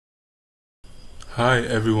Hi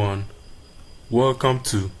everyone, welcome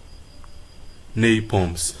to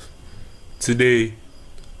Pumps. Today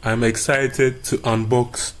I'm excited to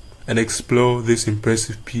unbox and explore this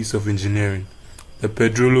impressive piece of engineering, the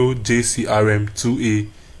Pedrollo JCRm 2A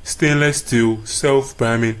stainless steel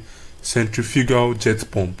self-priming centrifugal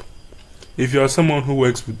jet pump. If you are someone who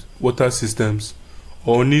works with water systems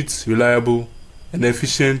or needs reliable and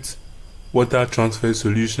efficient water transfer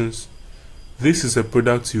solutions, this is a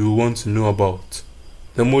product you will want to know about.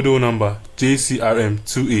 The model number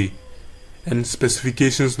JCRm2A and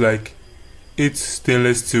specifications like its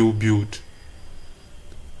stainless steel build.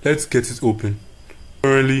 Let's get it open.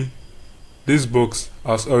 Currently, this box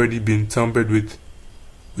has already been tampered with.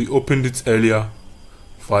 We opened it earlier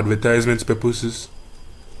for advertisement purposes,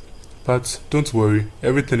 but don't worry,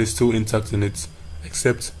 everything is still intact in it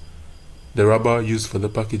except the rubber used for the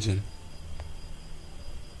packaging.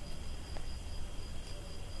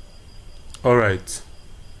 Alright,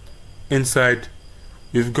 inside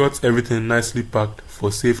we've got everything nicely packed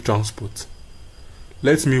for safe transport.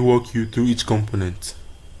 Let me walk you through each component.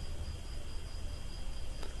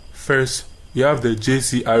 First, we have the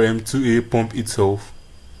JCRm2A pump itself.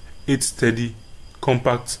 It's steady,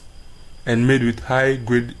 compact, and made with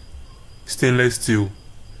high-grade stainless steel,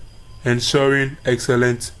 ensuring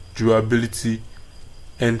excellent durability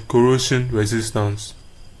and corrosion resistance.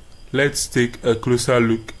 Let's take a closer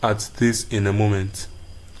look at this in a moment.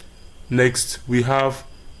 Next, we have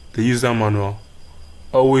the user manual,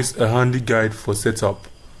 always a handy guide for setup,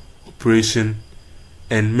 operation,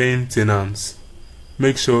 and maintenance.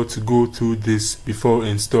 Make sure to go through this before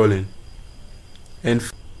installing. And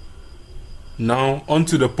now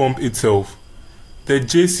onto the pump itself. The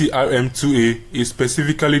JCRm2A is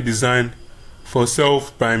specifically designed for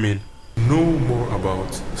self-priming. Know more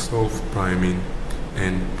about self-priming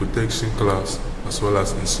and protection class as well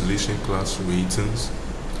as installation class ratings,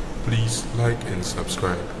 please like and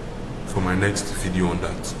subscribe for my next video on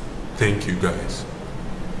that. Thank you guys.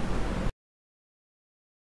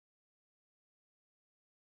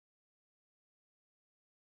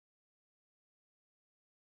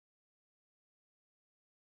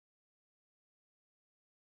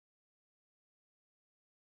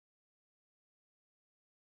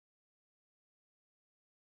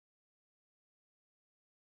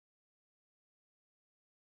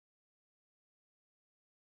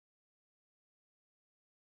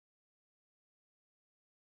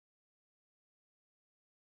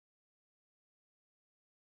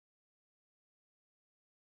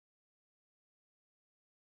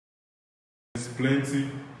 There's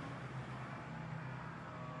plenty